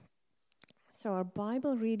So our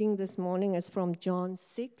Bible reading this morning is from John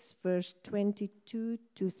 6, verse 22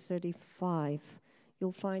 to 35.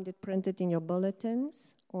 You'll find it printed in your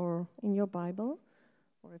bulletins or in your Bible,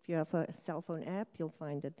 or if you have a cell phone app, you'll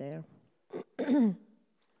find it there.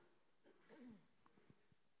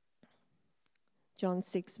 John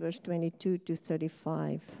 6, verse 22 to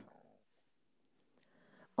 35.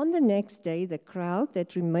 On the next day, the crowd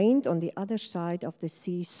that remained on the other side of the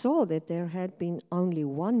sea saw that there had been only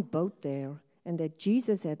one boat there, and that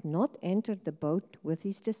Jesus had not entered the boat with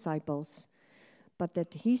his disciples, but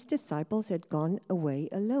that his disciples had gone away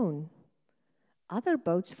alone. Other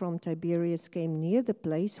boats from Tiberias came near the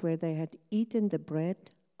place where they had eaten the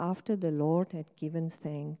bread after the Lord had given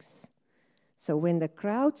thanks. So when the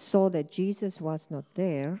crowd saw that Jesus was not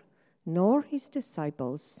there, nor his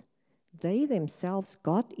disciples, they themselves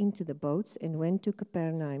got into the boats and went to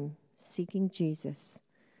Capernaum, seeking Jesus.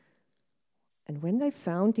 And when they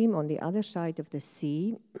found him on the other side of the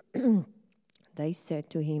sea, they said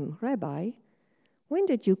to him, "Rabbi, when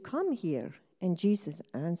did you come here?" And Jesus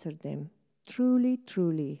answered them, "Truly,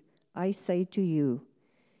 truly, I say to you,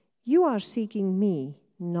 you are seeking me,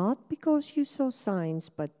 not because you saw signs,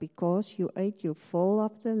 but because you ate your fill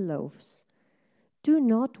of the loaves. Do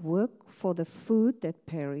not work for the food that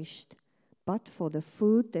perished, but for the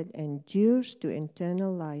food that endures to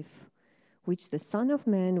eternal life, which the Son of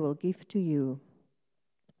Man will give to you.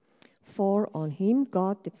 For on him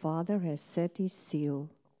God the Father has set his seal."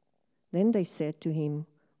 Then they said to him,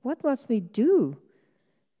 "What must we do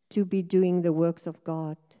to be doing the works of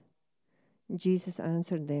God?" Jesus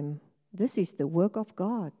answered them, "This is the work of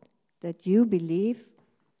God, that you believe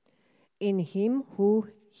in him who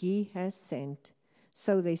he has sent."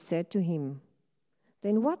 So they said to him,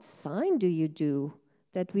 "Then what sign do you do,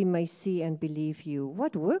 that we may see and believe you?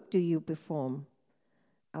 What work do you perform?"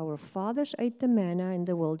 "Our fathers ate the manna in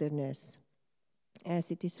the wilderness.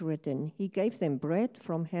 As it is written, he gave them bread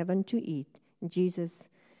from heaven to eat." Jesus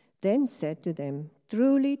then said to them,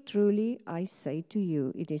 "Truly, truly, I say to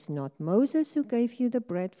you, it is not Moses who gave you the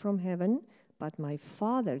bread from heaven, but my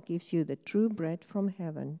Father gives you the true bread from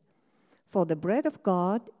heaven. For the bread of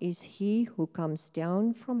God is he who comes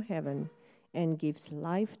down from heaven and gives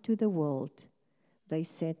life to the world." They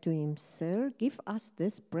said to him, "Sir, give us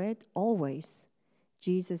this bread always."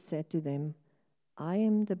 Jesus said to them, "I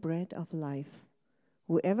am the bread of life.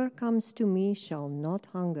 Whoever comes to me shall not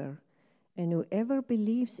hunger, and whoever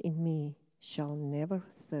believes in me shall never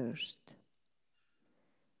thirst."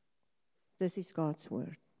 This is God's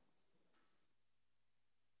word.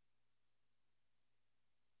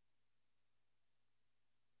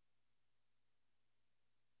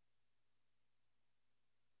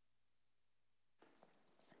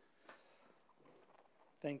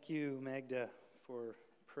 Thank you, Magda, for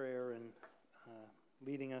prayer and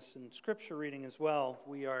leading us in scripture reading as well.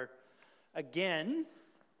 We are again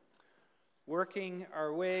working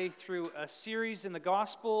our way through a series in the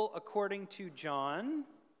Gospel according to John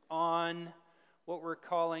on what we're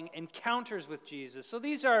calling encounters with Jesus. So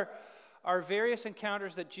these are various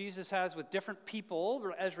encounters that Jesus has with different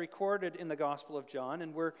people as recorded in the Gospel of John,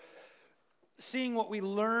 and we're seeing what we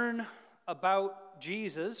learn about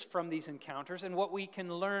Jesus from these encounters and what we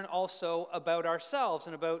can learn also about ourselves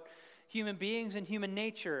and about human beings and human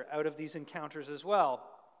nature out of these encounters as well.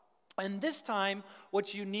 And this time,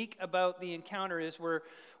 what's unique about the encounter is we're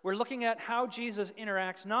looking at how Jesus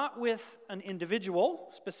interacts not with an individual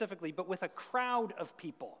specifically, but with a crowd of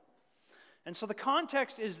people. And so the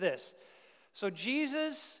context is this. So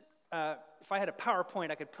Jesus, if I had a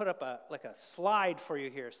PowerPoint, I could put up a slide for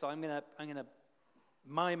you here. So I'm gonna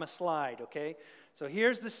mime a slide, okay? So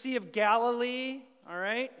here's the Sea of Galilee, all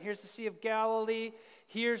right? Here's the Sea of Galilee.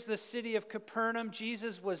 Here's the city of Capernaum.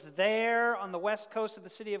 Jesus was there on the west coast of the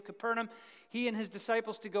city of Capernaum. He and his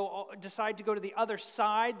disciples decide to go to the other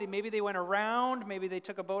side. Maybe they went around, maybe they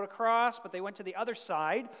took a boat across, but they went to the other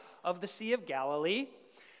side of the Sea of Galilee.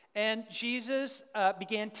 And Jesus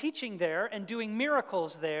began teaching there and doing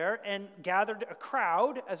miracles there and gathered a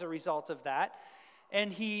crowd as a result of that.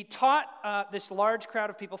 And he taught this large crowd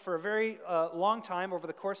of people for a very long time over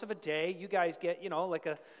the course of a day. You guys get, like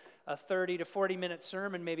a 30 to 40 minute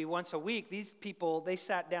sermon maybe once a week. These people, they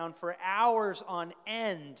sat down for hours on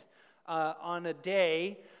end on a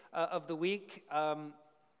day of the week.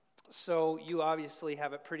 So you obviously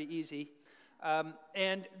have it pretty easy.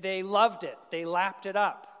 And they loved it. They lapped it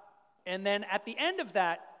up. And then at the end of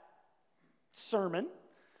that sermon,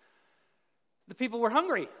 the people were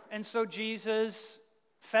hungry. And so Jesus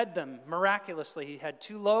fed them miraculously. He had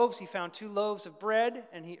 2 loaves. He found 2 loaves of bread,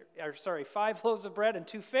 5 loaves of bread and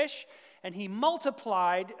 2 fish. and he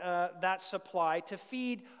multiplied that supply to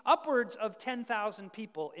feed upwards of 10,000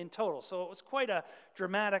 people in total. So it was quite a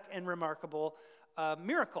dramatic and remarkable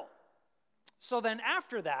miracle. So then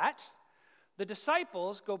after that, the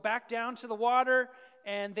disciples go back down to the water,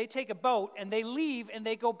 and they take a boat, and they leave, and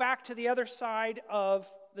they go back to the other side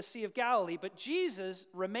of the Sea of Galilee. But Jesus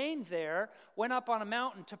remained there, went up on a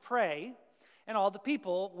mountain to pray, and all the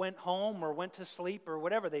people went home or went to sleep or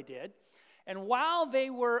whatever they did. And while they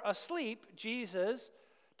were asleep, Jesus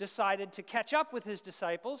decided to catch up with his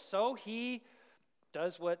disciples, so he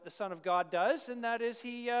does what the Son of God does, and that is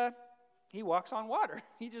he walks on water.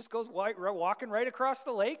 He just goes walking right across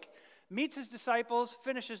the lake, meets his disciples,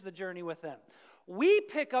 finishes the journey with them. We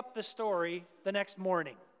pick up the story the next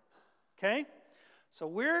morning, okay?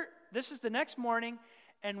 So this is the next morning,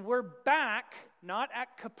 and we're back, not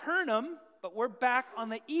at Capernaum, but we're back on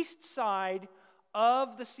the east side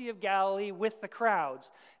of the Sea of Galilee with the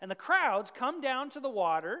crowds. And the crowds come down to the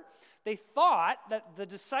water. They thought that the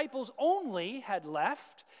disciples only had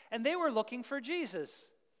left, and they were looking for Jesus.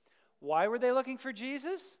 Why were they looking for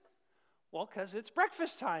Jesus? Well, because it's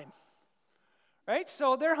breakfast time, right?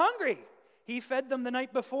 So they're hungry. He fed them the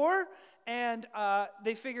night before, and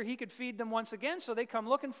they figure he could feed them once again, so they come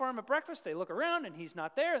looking for him at breakfast. They look around, and he's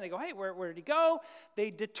not there, and they go, hey, where did he go? They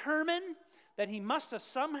determine that he must have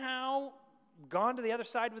somehow gone to the other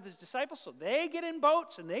side with his disciples, so they get in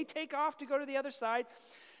boats, and they take off to go to the other side,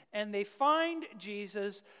 and they find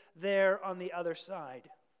Jesus there on the other side.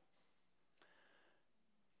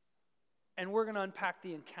 And we're going to unpack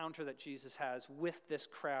the encounter that Jesus has with this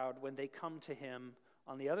crowd when they come to him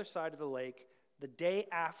on the other side of the lake the day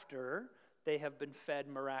after they have been fed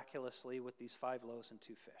miraculously with these 5 loaves and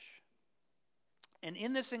 2 fish. And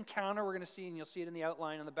in this encounter, we're going to see, and you'll see it in the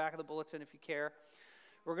outline on the back of the bulletin if you care,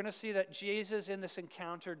 we're going to see that Jesus in this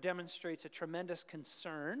encounter demonstrates a tremendous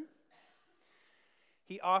concern.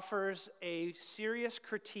 He offers a serious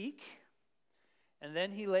critique, and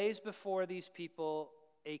then he lays before these people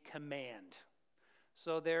a command.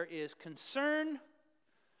 So there is concern,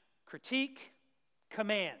 critique,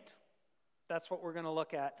 command. That's what we're going to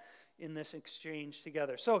look at in this exchange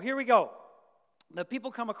together. So here we go. The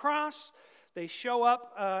people come across, they show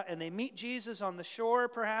up, and they meet Jesus on the shore,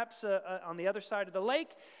 perhaps on the other side of the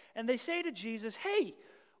lake, and they say to Jesus, hey,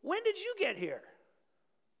 when did you get here?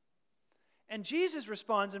 And Jesus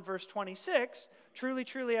responds in verse 26, truly,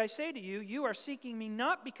 truly, I say to you, you are seeking me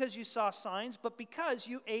not because you saw signs, but because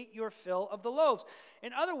you ate your fill of the loaves.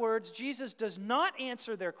 In other words, Jesus does not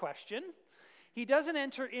answer their question. He doesn't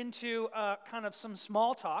enter into kind of some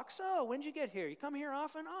small talk. So, when did you get here? You come here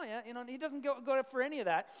often? Oh, yeah. He doesn't go up for any of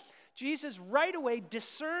that. Jesus right away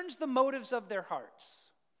discerns the motives of their hearts.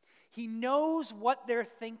 He knows what they're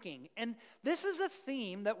thinking. And this is a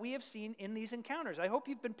theme that we have seen in these encounters. I hope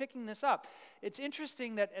you've been picking this up. It's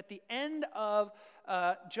interesting that at the end of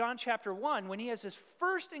John chapter 1, when he has his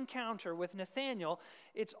first encounter with Nathanael,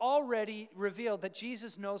 it's already revealed that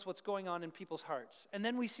Jesus knows what's going on in people's hearts. And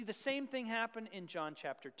then we see the same thing happen in John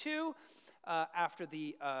chapter 2 after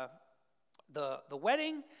the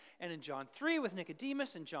wedding, and in John 3 with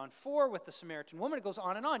Nicodemus, and John 4 with the Samaritan woman. It goes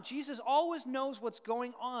on and on. Jesus always knows what's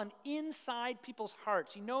going on inside people's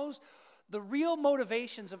hearts. He knows the real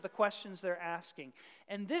motivations of the questions they're asking.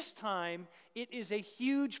 And this time, it is a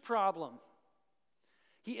huge problem.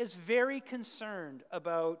 He is very concerned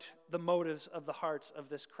about the motives of the hearts of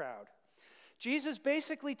this crowd. Jesus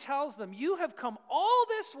basically tells them, you have come all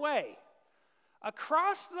this way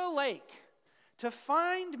across the lake to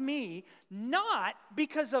find me, not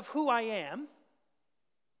because of who I am,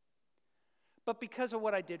 but because of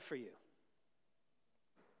what I did for you.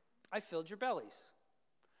 I filled your bellies.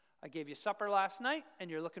 I gave you supper last night, and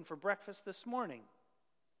you're looking for breakfast this morning.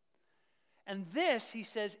 And this, he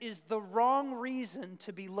says, is the wrong reason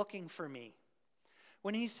to be looking for me.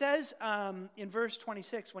 When he says, in verse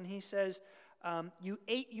 26, when he says, you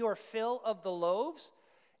ate your fill of the loaves,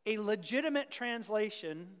 a legitimate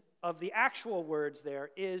translation of the actual words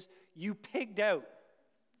there is, you pigged out.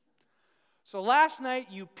 So last night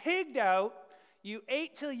you pigged out, you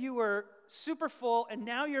ate till you were super full, and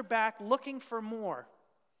now you're back looking for more.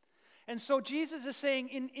 And so Jesus is saying,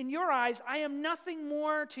 in your eyes, I am nothing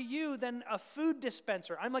more to you than a food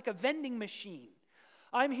dispenser. I'm like a vending machine.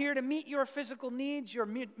 I'm here to meet your physical needs, your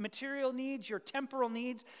material needs, your temporal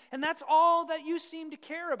needs, and that's all that you seem to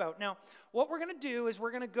care about. Now, what we're going to do is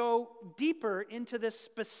we're going to go deeper into this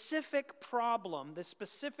specific problem, this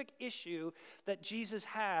specific issue that Jesus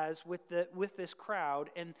has with this crowd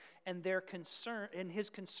and their concern and his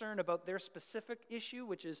concern about their specific issue,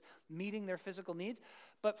 which is meeting their physical needs.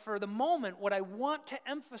 But for the moment, what I want to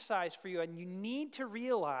emphasize for you, and you need to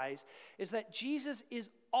realize, is that Jesus is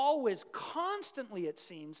always, constantly, it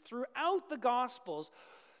seems, throughout the Gospels,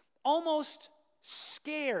 almost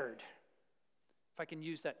scared, if I can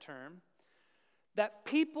use that term, that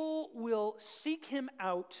people will seek him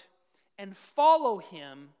out and follow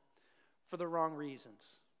him for the wrong reasons.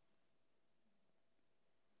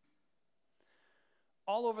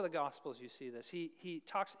 All over the Gospels you see this. He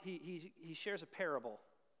shares a parable.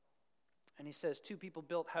 And he says, two people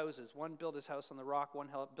built houses. One built his house on the rock, one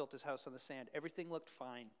built his house on the sand. Everything looked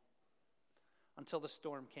fine until the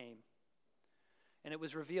storm came. And it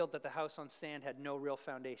was revealed that the house on sand had no real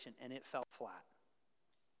foundation, and it fell flat.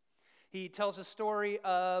 He tells a story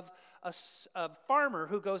of a farmer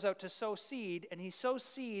who goes out to sow seed, and he sows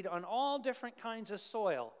seed on all different kinds of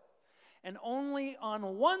soil. And only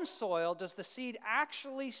on one soil does the seed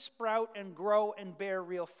actually sprout and grow and bear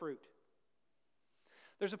real fruit.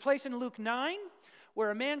 There's a place in Luke 9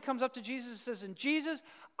 where a man comes up to Jesus and says, "And Jesus,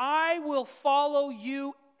 I will follow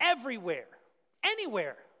you everywhere,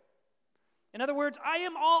 anywhere." In other words, I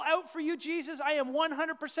am all out for you, Jesus. I am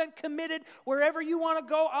 100% committed. Wherever you want to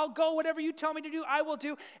go, I'll go. Whatever you tell me to do, I will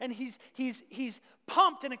do. And he's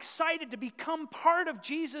pumped and excited to become part of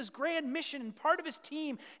Jesus' grand mission and part of his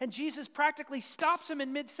team. And Jesus practically stops him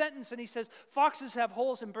in mid-sentence and he says, "Foxes have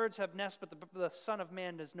holes and birds have nests, but the Son of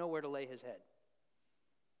Man has nowhere to lay his head."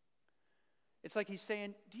 It's like he's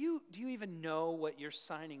saying, do you even know what you're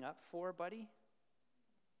signing up for, buddy?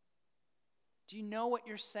 Do you know what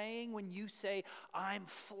you're saying when you say, "I'm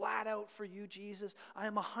flat out for you, Jesus. I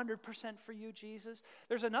am 100% for you, Jesus"?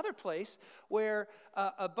 There's another place where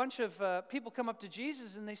a bunch of people come up to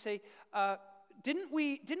Jesus and they say, didn't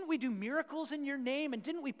we do miracles in your name? And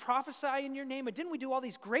didn't we prophesy in your name? And didn't we do all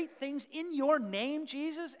these great things in your name,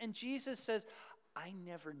 Jesus? And Jesus says, "I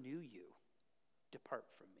never knew you. Depart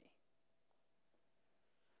from me."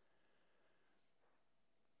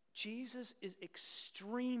 Jesus is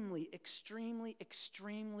extremely, extremely,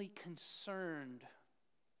 extremely concerned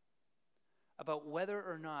about whether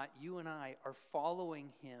or not you and I are following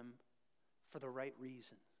him for the right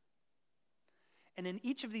reason. And in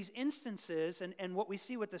each of these instances, and what we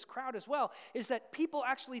see with this crowd as well, is that people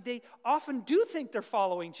actually, they often do think they're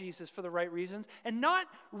following Jesus for the right reasons and not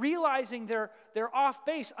realizing they're off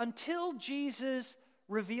base until Jesus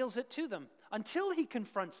reveals it to them, until he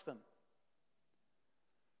confronts them.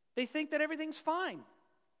 They think that everything's fine.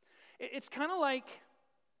 It's kind of like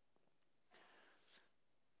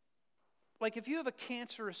if you have a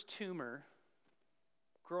cancerous tumor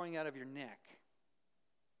growing out of your neck,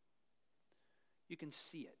 you can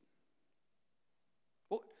see it.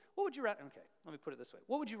 What would you rather? Okay, let me put it this way.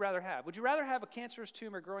 What would you rather have? Would you rather have a cancerous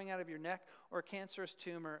tumor growing out of your neck or a cancerous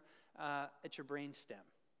tumor at your brainstem?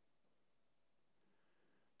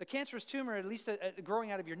 The cancerous tumor, at least growing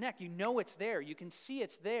out of your neck, you know it's there. You can see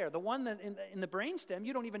it's there. The one that in the brainstem,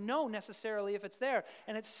 you don't even know necessarily if it's there.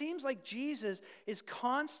 And it seems like Jesus is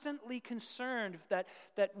constantly concerned that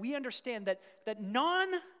we understand that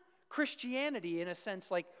non-Christianity, in a sense,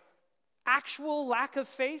 like actual lack of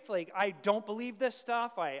faith, like I don't believe this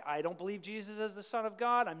stuff, I don't believe Jesus is the Son of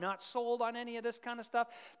God, I'm not sold on any of this kind of stuff,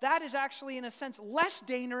 that is actually, in a sense, less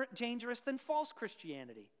dangerous than false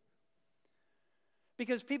Christianity.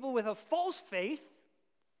 Because people with a false faith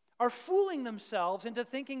are fooling themselves into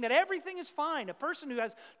thinking that everything is fine. A person who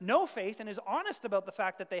has no faith and is honest about the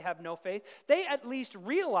fact that they have no faith, they at least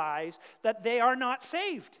realize that they are not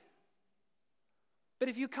saved. But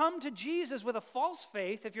if you come to Jesus with a false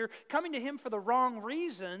faith, if you're coming to him for the wrong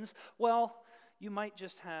reasons, well, you might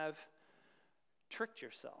just have tricked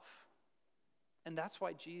yourself. And that's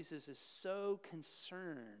why Jesus is so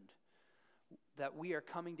concerned that we are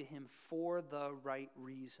coming to him for the right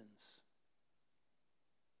reasons.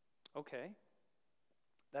 Okay,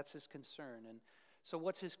 that's his concern. And so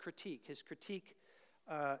what's his critique? His critique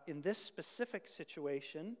in this specific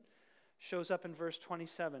situation shows up in verse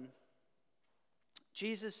 27.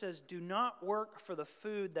 Jesus says, "Do not work for the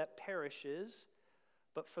food that perishes,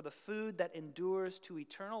 but for the food that endures to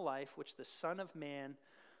eternal life, which the Son of Man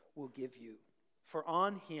will give you. For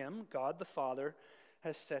on him, God the Father,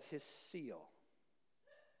 has set his seal."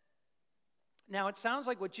 Now, it sounds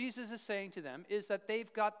like what Jesus is saying to them is that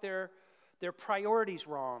they've got their priorities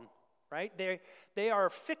wrong, right? They are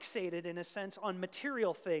fixated, in a sense, on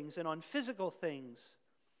material things and on physical things.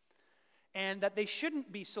 and that they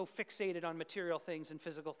shouldn't be so fixated on material things and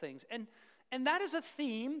physical things. And that is a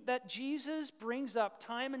theme that Jesus brings up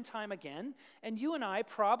time and time again, and you and I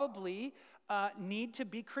probably need to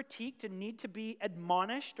be critiqued and need to be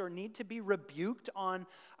admonished or need to be rebuked on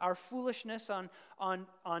our foolishness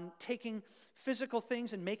on taking physical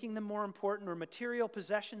things and making them more important, or material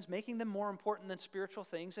possessions making them more important than spiritual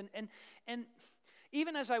things. And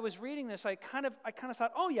even as I was reading this, I kind of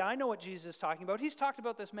thought, oh yeah, I know what Jesus is talking about. He's talked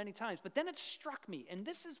about this many times. But then it struck me, and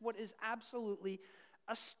this is what is absolutely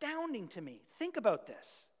astounding to me. Think about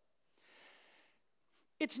this.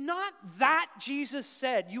 It's not that Jesus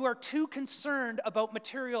said you are too concerned about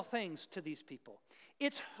material things to these people.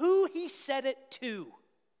 It's who he said it to.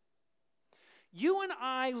 You and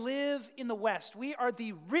I live in the West. We are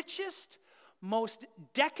the richest, most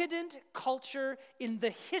decadent culture in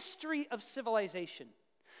the history of civilization.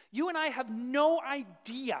 You and I have no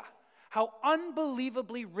idea how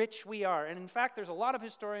unbelievably rich we are. And in fact, there's a lot of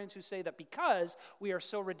historians who say that because we are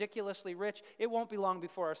so ridiculously rich, it won't be long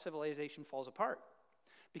before our civilization falls apart.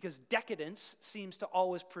 Because decadence seems to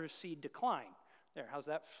always precede decline. There, how's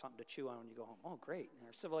that something to chew on when you go home? Oh, great.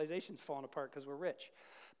 Our civilization's falling apart because we're rich.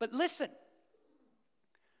 But listen,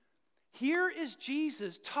 here is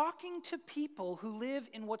Jesus talking to people who live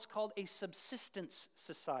in what's called a subsistence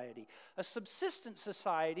society. A subsistence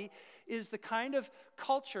society is the kind of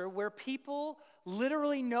culture where people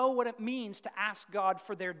literally know what it means to ask God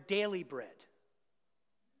for their daily bread.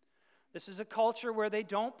 This is a culture where they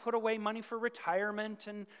don't put away money for retirement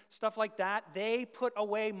and stuff like that. They put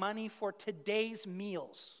away money for today's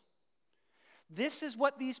meals. This is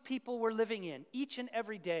what these people were living in each and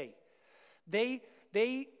every day. They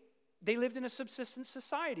lived in a subsistence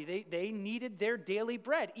society. They needed their daily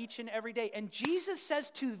bread each and every day. And Jesus says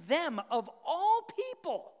to them, of all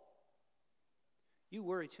people, you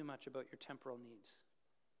worry too much about your temporal needs.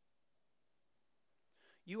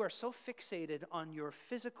 You are so fixated on your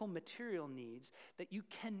physical material needs that you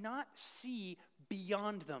cannot see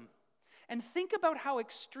beyond them. And think about how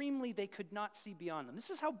extremely they could not see beyond them.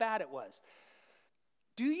 This is how bad it was.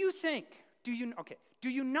 Do you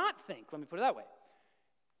not think, let me put it that way,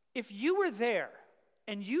 if you were there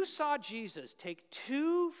and you saw Jesus take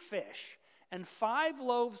 2 fish and 5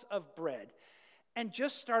 loaves of bread and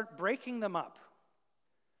just start breaking them up,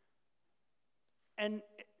 and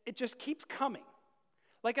it just keeps coming,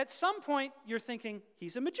 like at some point, you're thinking,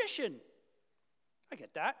 he's a magician. I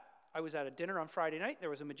get that. I was at a dinner on Friday night.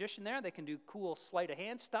 There was a magician there. They can do cool sleight of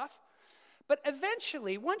hand stuff. But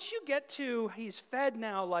eventually, once you get to, he's fed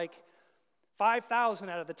now like 5,000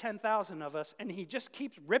 out of the 10,000 of us, and he just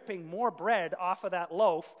keeps ripping more bread off of that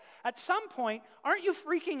loaf, at some point, aren't you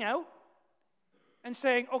freaking out and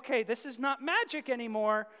saying, okay, this is not magic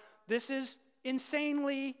anymore. This is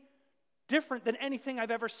insanely different than anything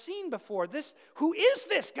I've ever seen before. Who is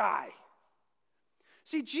this guy?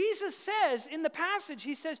 See, Jesus says in the passage,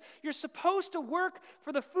 he says, you're supposed to work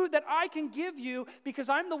for the food that I can give you because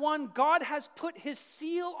I'm the one God has put his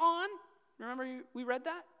seal on. Remember we read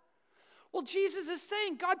that? Well, Jesus is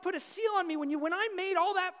saying, God put a seal on me. When I made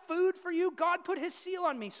all that food for you, God put his seal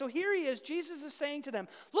on me. So here he is. Jesus is saying to them,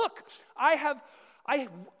 look, I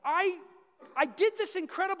did this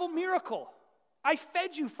incredible miracle. I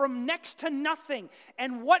fed you from next to nothing.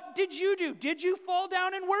 And what did you do? Did you fall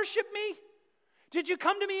down and worship me? Did you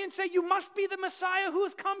come to me and say, you must be the Messiah who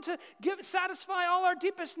has come to satisfy all our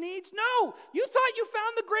deepest needs? No, you thought you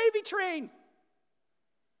found the gravy train.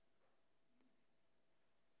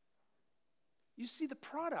 You see the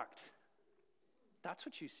product. That's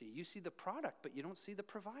what you see. You see the product, but you don't see the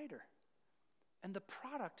provider. And the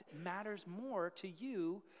product matters more to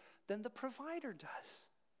you than the provider does.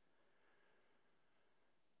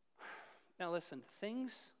 Now listen,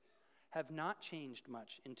 things have not changed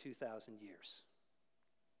much in 2,000 years.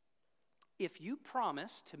 If you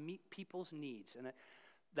promise to meet people's needs, and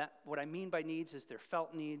that what I mean by needs is their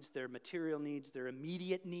felt needs, their material needs, their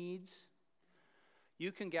immediate needs,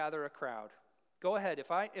 you can gather a crowd. Go ahead. If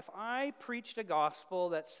I preached a gospel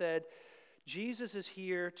that said, Jesus is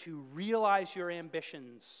here to realize your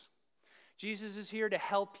ambitions. Jesus is here to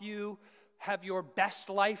help you have your best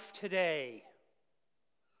life today.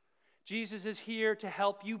 Jesus is here to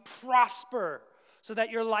help you prosper so that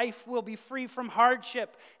your life will be free from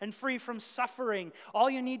hardship and free from suffering. All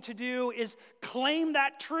you need to do is claim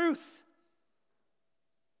that truth.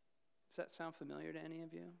 Does that sound familiar to any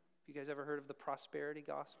of you? Have you guys ever heard of the prosperity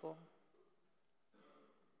gospel?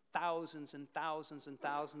 Thousands and thousands and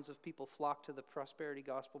thousands of people flock to the prosperity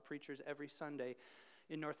gospel preachers every Sunday.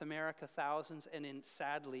 In North America, thousands, and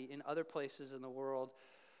sadly, in other places in the world,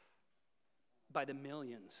 by the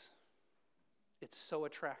millions. It's so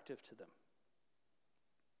attractive to them.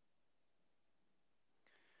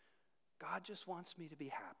 God just wants me to be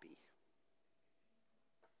happy.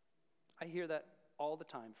 I hear that all the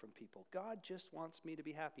time from people. God just wants me to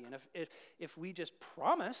be happy. And if we just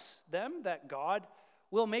promise them that God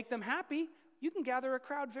will make them happy, you can gather a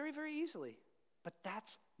crowd very, very easily. But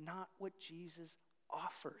that's not what Jesus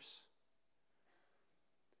offers.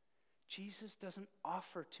 Jesus doesn't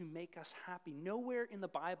offer to make us happy. Nowhere in the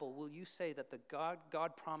Bible will you say that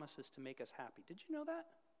God promises to make us happy. Did you know that?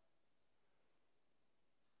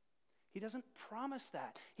 He doesn't promise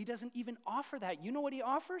that. He doesn't even offer that. You know what he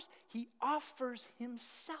offers? He offers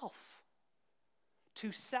himself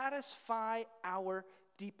to satisfy our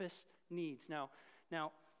deepest needs. Now,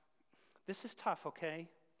 this is tough, okay?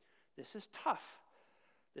 This is tough.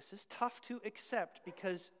 This is tough to accept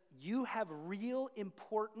because you have real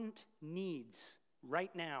important needs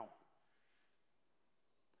right now.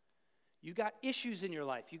 You got issues in your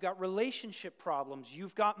life. You got relationship problems.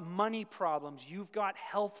 You've got money problems. You've got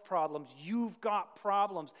health problems. You've got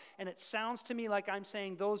problems. And it sounds to me like I'm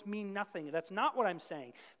saying those mean nothing. That's not what I'm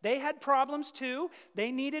saying. They had problems too.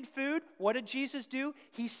 They needed food. What did Jesus do?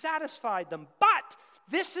 He satisfied them. But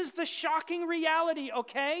this is the shocking reality,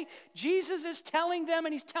 okay? Jesus is telling them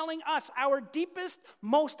and he's telling us our deepest,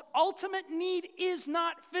 most ultimate need is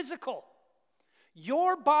not physical.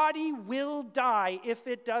 Your body will die if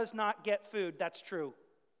it does not get food. That's true.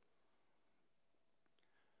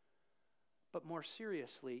 But more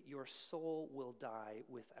seriously, your soul will die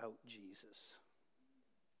without Jesus.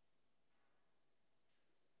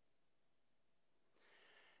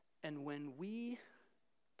 And when we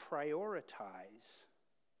prioritize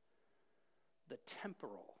the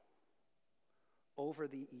temporal over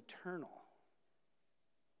the eternal,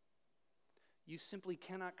 you simply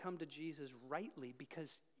cannot come to Jesus rightly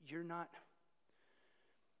because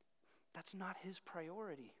that's not his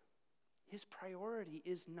priority. His priority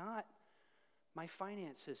is not my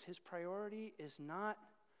finances. His priority is not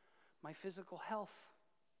my physical health.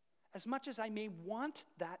 As much as I may want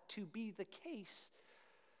that to be the case,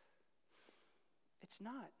 it's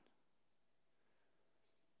not.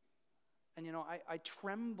 And I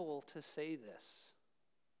tremble to say this.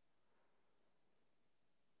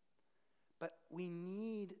 But we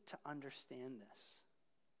need to understand this.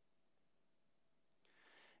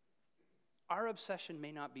 Our obsession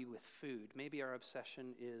may not be with food. Maybe our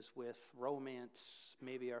obsession is with romance.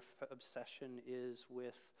 Maybe our obsession is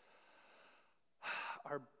with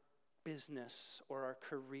our business or our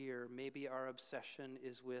career. Maybe our obsession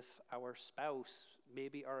is with our spouse.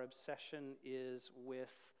 Maybe our obsession is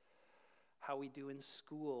with how we do in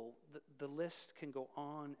school. The list can go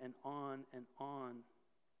on and on and on.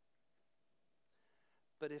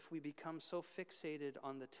 But if we become so fixated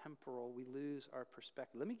on the temporal, we lose our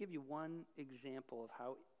perspective. Let me give you one example of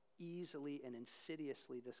how easily and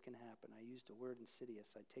insidiously this can happen. I used the word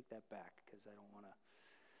insidious. I take that back because I don't want to.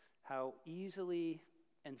 How easily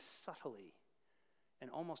and subtly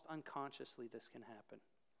and almost unconsciously this can happen.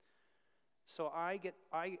 So I get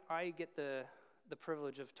the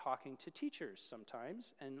privilege of talking to teachers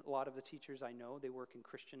sometimes, and a lot of the teachers I know, they work in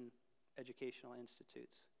Christian educational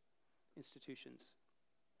institutions.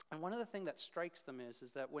 And one of the things that strikes them is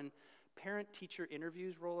that when parent-teacher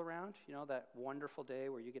interviews roll around, that wonderful day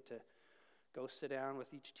where you get to go sit down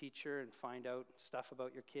with each teacher and find out stuff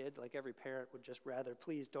about your kid, like every parent would just rather,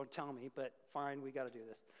 please don't tell me, but fine, we got to do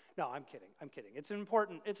this. No, I'm kidding. It's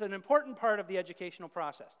an important part of the educational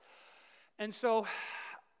process. And so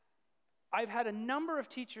I've had a number of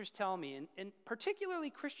teachers tell me, and particularly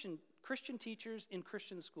Christian teachers in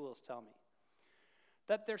Christian schools tell me,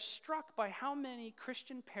 that they're struck by how many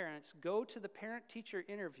Christian parents go to the parent-teacher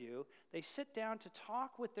interview, they sit down to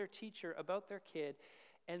talk with their teacher about their kid,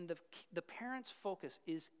 and the parent's focus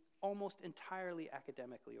is almost entirely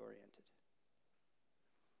academically oriented.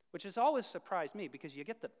 Which has always surprised me because you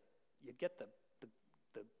get the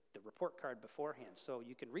report card beforehand, so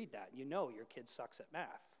you can read that. You know your kid sucks at math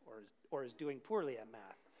or is doing poorly at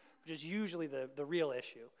math, which is usually the real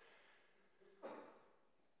issue.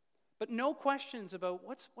 But no questions about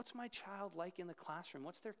what's my child like in the classroom?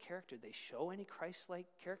 What's their character? Do they show any Christ-like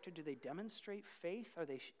character? Do they demonstrate faith? Are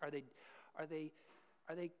they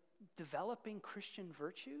developing Christian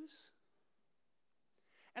virtues?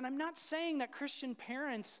 And I'm not saying that Christian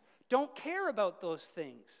parents don't care about those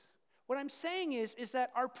things. What I'm saying is that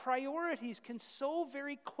our priorities can so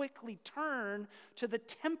very quickly turn to the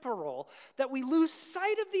temporal that we lose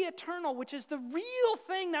sight of the eternal, which is the real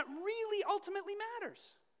thing that really ultimately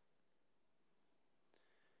matters.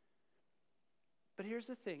 But here's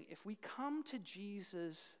the thing. If we come to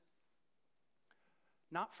Jesus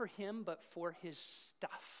not for him, but for his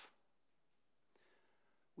stuff,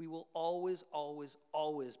 we will always, always,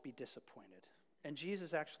 always be disappointed. And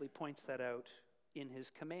Jesus actually points that out in his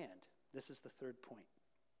command. This is the third point.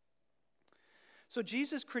 So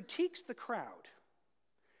Jesus critiques the crowd.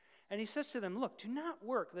 And he says to them, look, do not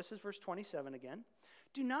work. This is verse 27 again.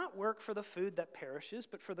 Do not work for the food that perishes,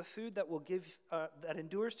 but for the food that will give, that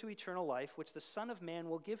endures to eternal life, which the Son of Man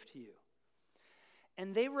will give to you.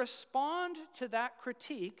 And they respond to that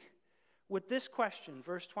critique with this question,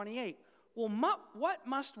 verse 28. Well, what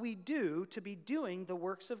must we do to be doing the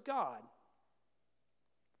works of God?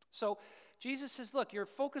 So Jesus says, look, your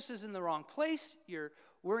focus is in the wrong place. You're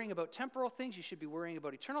worrying about temporal things. You should be worrying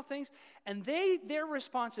about eternal things. And their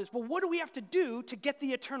response is, well, what do we have to do to get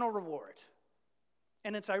the eternal reward?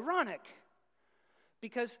 And it's ironic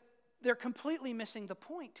because they're completely missing the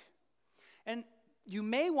point. And you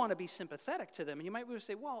may want to be sympathetic to them, and you might be able to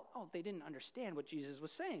say, well, they didn't understand what Jesus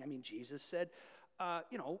was saying. I mean, Jesus said,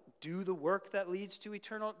 do the work that leads to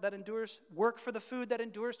work for the food that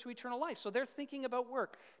endures to eternal life. So they're thinking about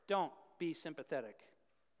work. Don't be sympathetic,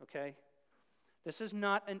 okay? This is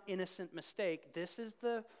not an innocent mistake. This is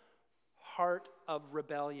the heart of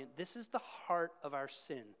rebellion. This is the heart of our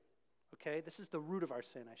sin, okay? This is the root of our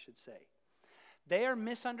sin, I should say. They are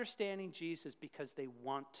misunderstanding Jesus because they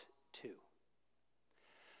want to.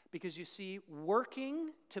 Because you see,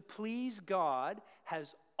 working to please God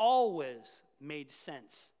has always made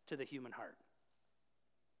sense to the human heart.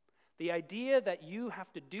 The idea that you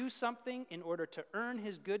have to do something in order to earn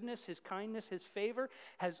his goodness, his kindness, his favor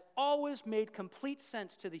has always made complete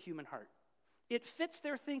sense to the human heart. It fits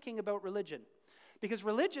their thinking about religion. Because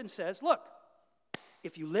religion says, look,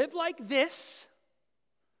 if you live like this,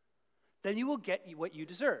 then you will get what you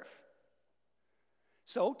deserve.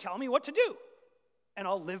 So tell me what to do, and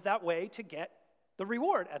I'll live that way to get the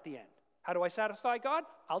reward at the end. How do I satisfy God?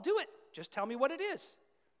 I'll do it. Just tell me what it is.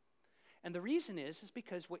 And the reason is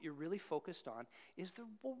because what you're really focused on is the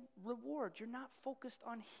reward. You're not focused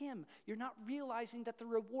on him. You're not realizing that the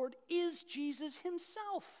reward is Jesus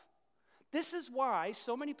himself. This is why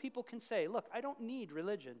so many people can say, look, I don't need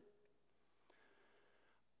religion.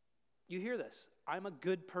 You hear this. I'm a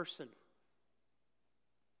good person.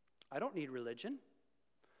 I don't need religion.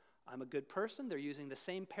 I'm a good person. They're using the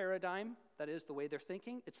same paradigm, that is the way they're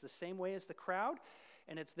thinking. It's the same way as the crowd,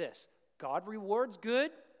 and it's this. God rewards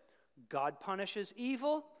good. God punishes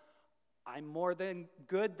evil. I'm more than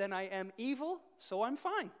good than I am evil, so I'm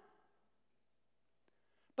fine.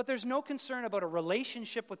 But there's no concern about a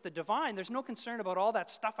relationship with the divine. There's no concern about all that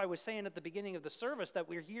stuff I was saying at the beginning of the service, that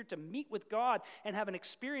we're here to meet with God and have an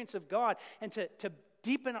experience of God and to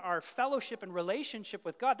deepen our fellowship and relationship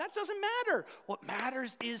with God. That doesn't matter. What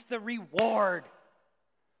matters is the reward.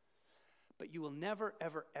 But you will never,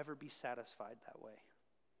 ever, ever be satisfied that way.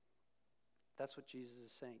 That's what Jesus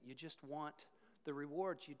is saying. You just want the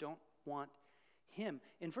rewards. You don't want him.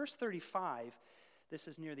 In verse 35, this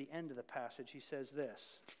is near the end of the passage, he says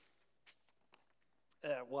this.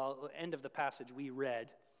 End of the passage we read.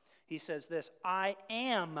 He says this, I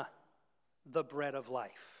am the bread of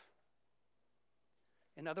life.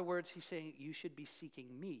 In other words, he's saying you should be seeking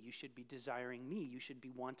me. You should be desiring me. You should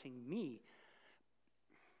be wanting me.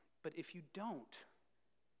 But if you don't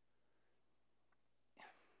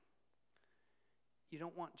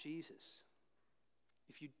want Jesus.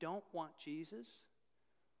 If you don't want Jesus,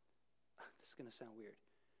 this is going to sound weird.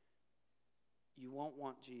 You won't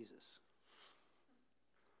want Jesus.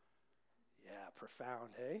 Yeah, profound,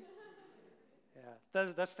 hey?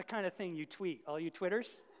 Yeah, that's the kind of thing you tweet. All you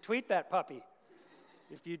Twitters, tweet that puppy.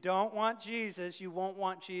 If you don't want Jesus, you won't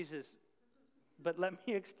want Jesus. But let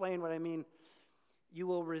me explain what I mean. You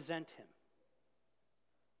will resent him.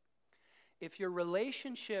 If your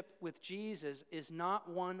relationship with Jesus is not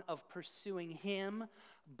one of pursuing him,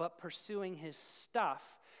 but pursuing his stuff,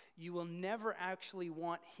 you will never actually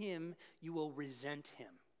want him, you will resent him.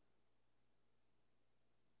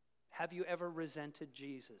 Have you ever resented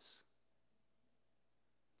Jesus?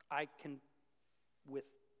 I can, with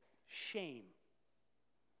shame,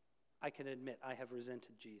 I can admit I have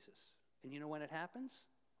resented Jesus. And you know when it happens?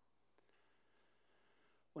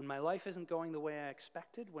 When my life isn't going the way I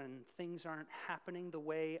expected, when things aren't happening the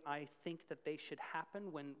way I think that they should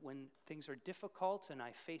happen, when things are difficult and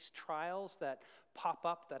I face trials that pop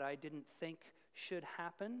up that I didn't think should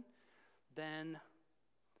happen, then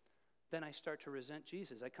I start to resent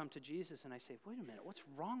Jesus. I come to Jesus and I say, wait a minute, what's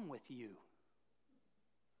wrong with you?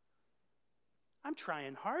 I'm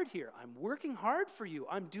trying hard here. I'm working hard for you.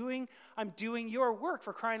 I'm doing your work,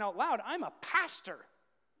 for crying out loud. I'm a pastor.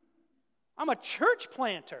 I'm a church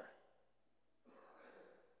planter.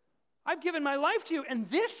 I've given my life to you, and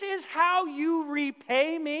this is how you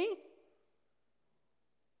repay me?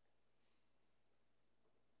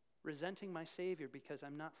 resenting my Savior because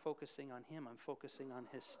I'm not focusing on him. I'm focusing on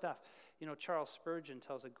his stuff. You know, Charles Spurgeon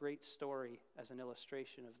tells a great story as an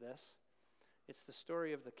illustration of this. It's the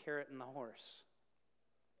story of the carrot and the horse.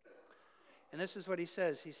 And this is what he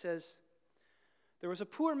says. He says, there was a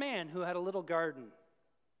poor man who had a little garden,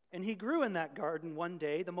 and he grew in that garden one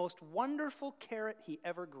day the most wonderful carrot he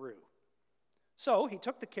ever grew. So he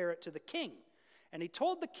took the carrot to the king, and he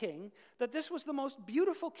told the king that this was the most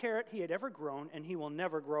beautiful carrot he had ever grown, and he will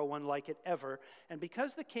never grow one like it ever. And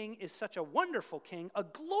because the king is such a wonderful king, a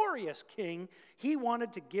glorious king, he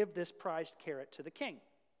wanted to give this prized carrot to the king.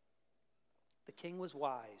 The king was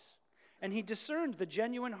wise, and he discerned the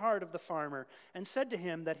genuine heart of the farmer and said to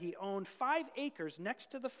him that he owned 5 acres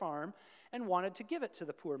next to the farm and wanted to give it to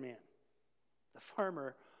the poor man. The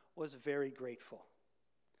farmer was very grateful.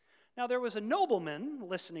 Now there was a nobleman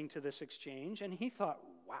listening to this exchange, and he thought,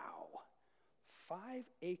 wow, 5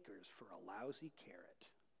 acres for a lousy carrot.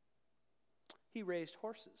 He raised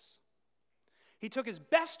horses. He took his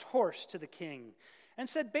best horse to the king and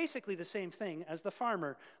said basically the same thing as the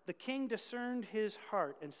farmer. The king discerned his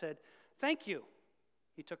heart and said, thank you.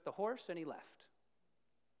 He took the horse and he left.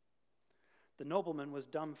 The nobleman was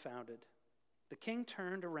dumbfounded. The king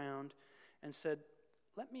turned around and said,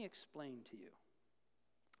 let me explain to you.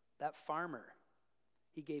 That farmer,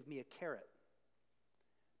 he gave me a carrot,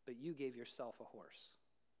 but you gave yourself a horse.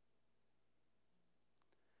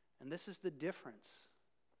 And this is the difference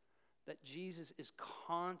that Jesus is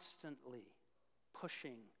constantly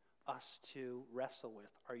pushing us to wrestle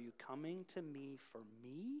with. Are you coming to me for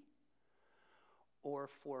me or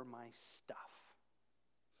for my stuff?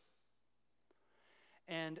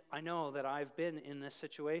 And I know that I've been in this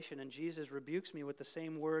situation, and Jesus rebukes me with the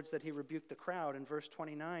same words that he rebuked the crowd. In verse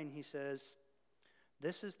 29, he says,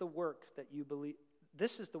 this is the work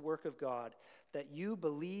of God, that you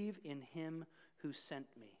believe in him who sent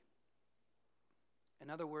me. In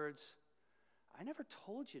other words, I never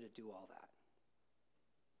told you to do all that.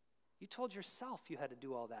 You told yourself you had to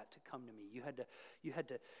do all that to come to me. You had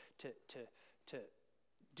to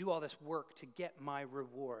do all this work to get my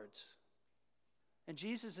rewards. And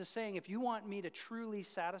Jesus is saying, if you want me to truly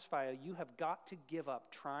satisfy you, you have got to give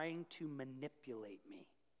up trying to manipulate me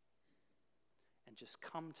and just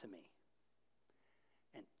come to me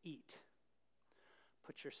and eat.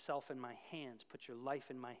 Put yourself in my hands, put your life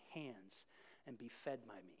in my hands, and be fed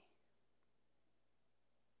by me.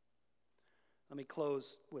 Let me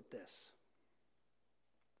close with this.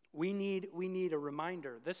 We need a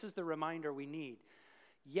reminder. This is the reminder we need.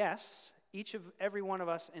 Yes, every one of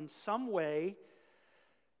us in some way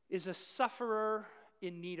is a sufferer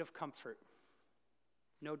in need of comfort.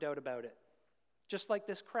 No doubt about it. Just like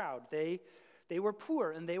this crowd, they were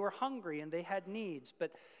poor and they were hungry and they had needs,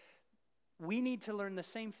 but we need to learn the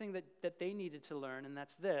same thing that they needed to learn, and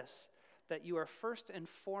that's this, that you are first and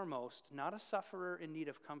foremost not a sufferer in need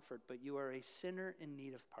of comfort, but you are a sinner in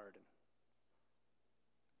need of pardon.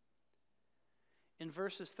 In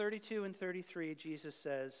verses 32 and 33, Jesus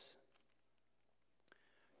says,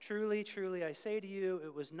 truly, truly, I say to you,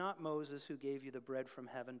 it was not Moses who gave you the bread from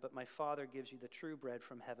heaven, but my Father gives you the true bread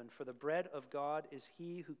from heaven. For the bread of God is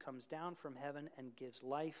he who comes down from heaven and gives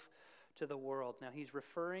life to the world. Now, he's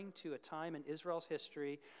referring to a time in Israel's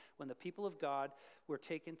history when the people of God were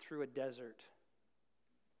taken through a desert.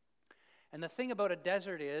 And the thing about a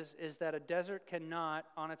desert is that a desert cannot,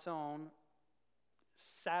 on its own,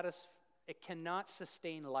 it cannot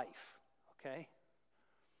sustain life, okay?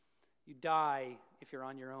 You die if you're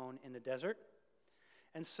on your own in the desert.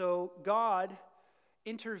 And so God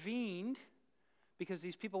intervened because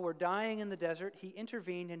these people were dying in the desert. He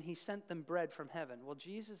intervened and he sent them bread from heaven. Well,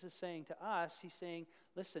 Jesus is saying to us, he's saying,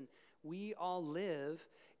 listen, we all live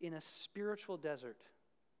in a spiritual desert.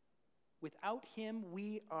 Without him,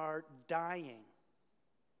 we are dying.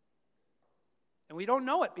 And we don't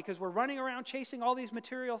know it because we're running around chasing all these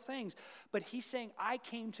material things. But he's saying, I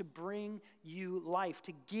came to bring you life,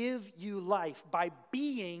 to give you life by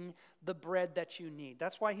being the bread that you need.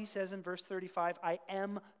 That's why he says in verse 35, I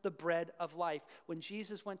am the bread of life. When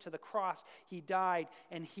Jesus went to the cross, he died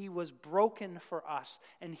and he was broken for us.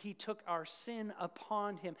 And he took our sin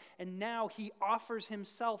upon him. And now he offers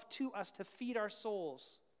himself to us to feed our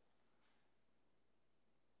souls.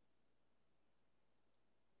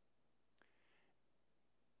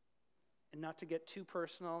 And not to get too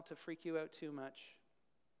personal, to freak you out too much,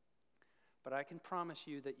 but I can promise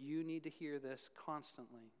you that you need to hear this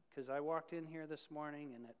constantly. Because I walked in here this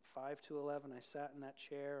morning, and at 5 to 11, I sat in that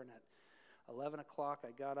chair, and at 11 o'clock,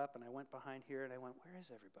 I got up, and I went behind here, and I went, where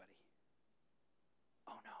is everybody?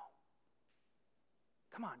 Oh, no.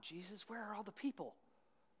 Come on, Jesus, where are all the people?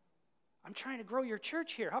 I'm trying to grow your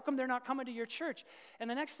church here. How come they're not coming to your church? And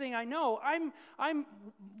the next thing I know, I'm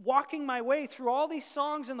walking my way through all these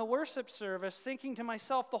songs in the worship service, thinking to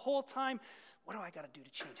myself the whole time, what do I got to do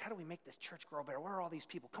to change? How do we make this church grow better? Where are all these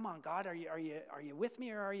people? Come on, God, are you with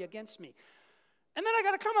me or are you against me? And then I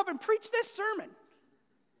got to come up and preach this sermon.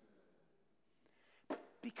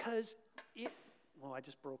 Because I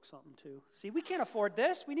just broke something too. See, we can't afford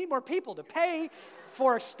this. We need more people to pay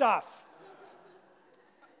for stuff.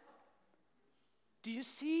 Do you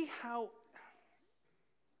see how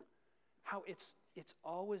it's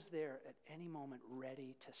always there at any moment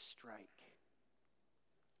ready to strike?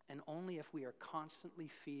 And only if we are constantly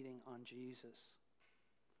feeding on Jesus,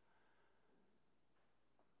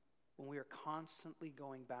 when we are constantly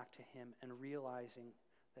going back to him and realizing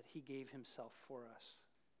that he gave himself for us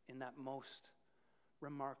in that most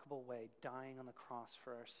remarkable way, dying on the cross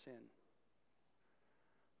for our sin,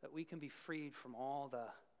 that we can be freed from all the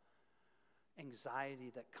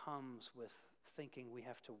anxiety that comes with thinking we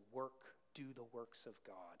have to do the works of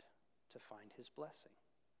God to find his blessing.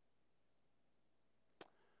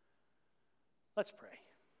 Let's pray.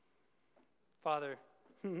 Father,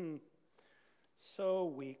 so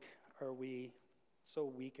weak are we, so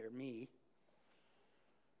weak are me.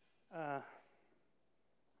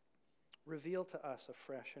 Reveal to us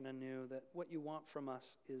afresh and anew that what you want from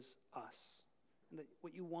us is us. And that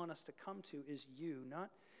what you want us to come to is you,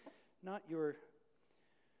 not your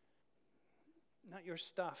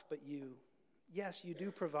stuff, but you. Yes, you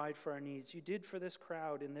do provide for our needs. You did for this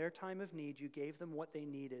crowd. In their time of need, you gave them what they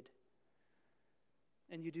needed.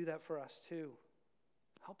 And you do that for us too.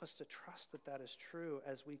 Help us to trust that that is true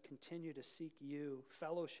as we continue to seek you,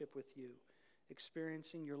 fellowship with you,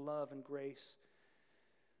 experiencing your love and grace,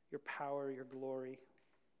 your power, your glory.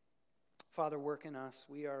 Father, work in us.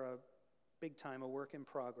 We are big time a work in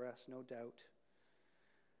progress, no doubt.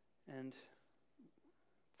 And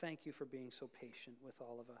thank you for being so patient with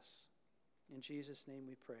all of us. In Jesus' name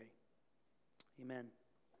we pray. Amen.